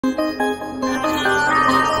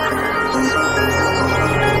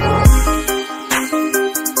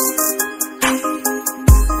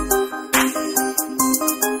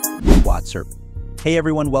What's up? Hey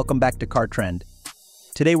everyone, welcome back to Car Trend.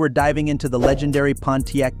 Today we're diving into the legendary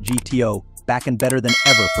Pontiac GTO, back and better than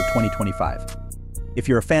ever for 2025. If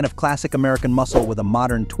you're a fan of classic American muscle with a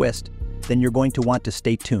modern twist, then you're going to want to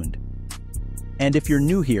stay tuned. And if you're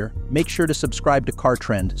new here, make sure to subscribe to Car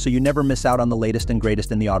Trend so you never miss out on the latest and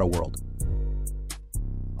greatest in the auto world.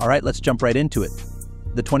 Alright, let's jump right into it.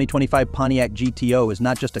 The 2025 Pontiac GTO is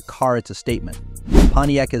not just a car, it's a statement.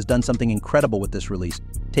 Pontiac has done something incredible with this release,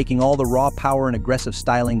 taking all the raw power and aggressive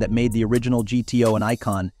styling that made the original GTO an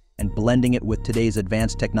icon and blending it with today's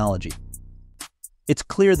advanced technology. It's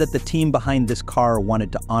clear that the team behind this car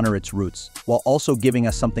wanted to honor its roots, while also giving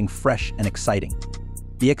us something fresh and exciting.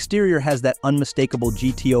 The exterior has that unmistakable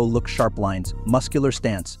GTO look, sharp lines, muscular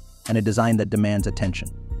stance, and a design that demands attention.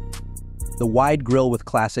 The wide grille with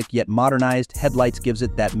classic yet modernized headlights gives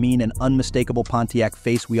it that mean and unmistakable Pontiac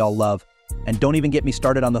face we all love. And don't even get me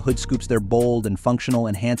started on the hood scoops, they're bold and functional,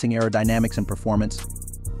 enhancing aerodynamics and performance.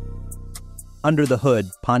 Under the hood,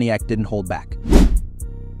 Pontiac didn't hold back.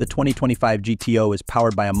 The 2025 GTO is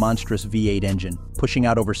powered by a monstrous V8 engine, pushing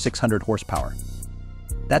out over 600 horsepower.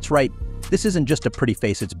 That's right, this isn't just a pretty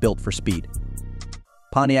face, it's built for speed.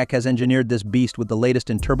 Pontiac has engineered this beast with the latest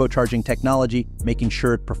in turbocharging technology, making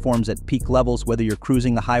sure it performs at peak levels whether you're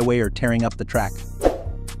cruising the highway or tearing up the track.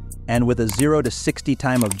 And with a 0 to 60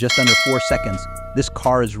 time of just under 4 seconds, this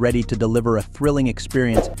car is ready to deliver a thrilling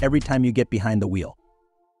experience every time you get behind the wheel.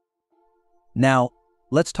 Now,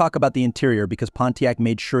 let's talk about the interior because Pontiac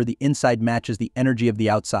made sure the inside matches the energy of the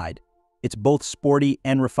outside. It's both sporty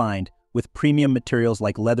and refined, with premium materials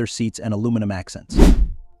like leather seats and aluminum accents.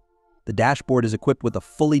 The dashboard is equipped with a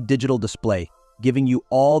fully digital display, giving you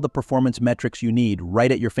all the performance metrics you need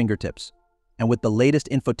right at your fingertips. And with the latest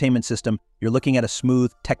infotainment system, you're looking at a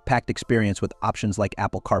smooth, tech-packed experience with options like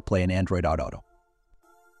Apple CarPlay and Android Auto.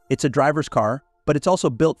 It's a driver's car, but it's also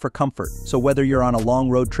built for comfort, so whether you're on a long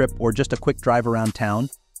road trip or just a quick drive around town,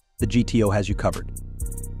 the GTO has you covered.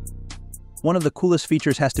 One of the coolest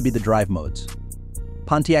features has to be the drive modes.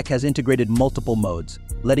 Pontiac has integrated multiple modes,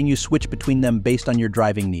 letting you switch between them based on your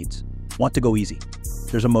driving needs. Want to go easy?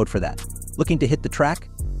 There's a mode for that. Looking to hit the track?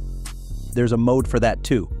 There's a mode for that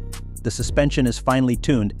too. The suspension is finely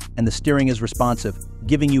tuned and the steering is responsive,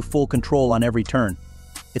 giving you full control on every turn.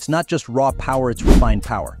 It's not just raw power, it's refined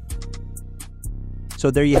power.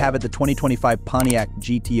 So there you have it, the 2025 Pontiac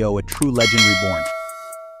GTO, a true legend reborn.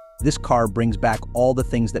 This car brings back all the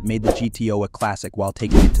things that made the GTO a classic while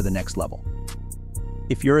taking it to the next level.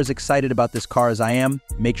 If you're as excited about this car as I am,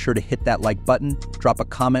 make sure to hit that like button, drop a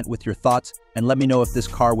comment with your thoughts, and let me know if this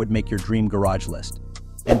car would make your dream garage list.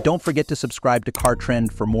 And don't forget to subscribe to Car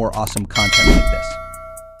Trend for more awesome content like this.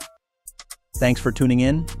 Thanks for tuning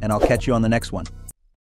in, and I'll catch you on the next one.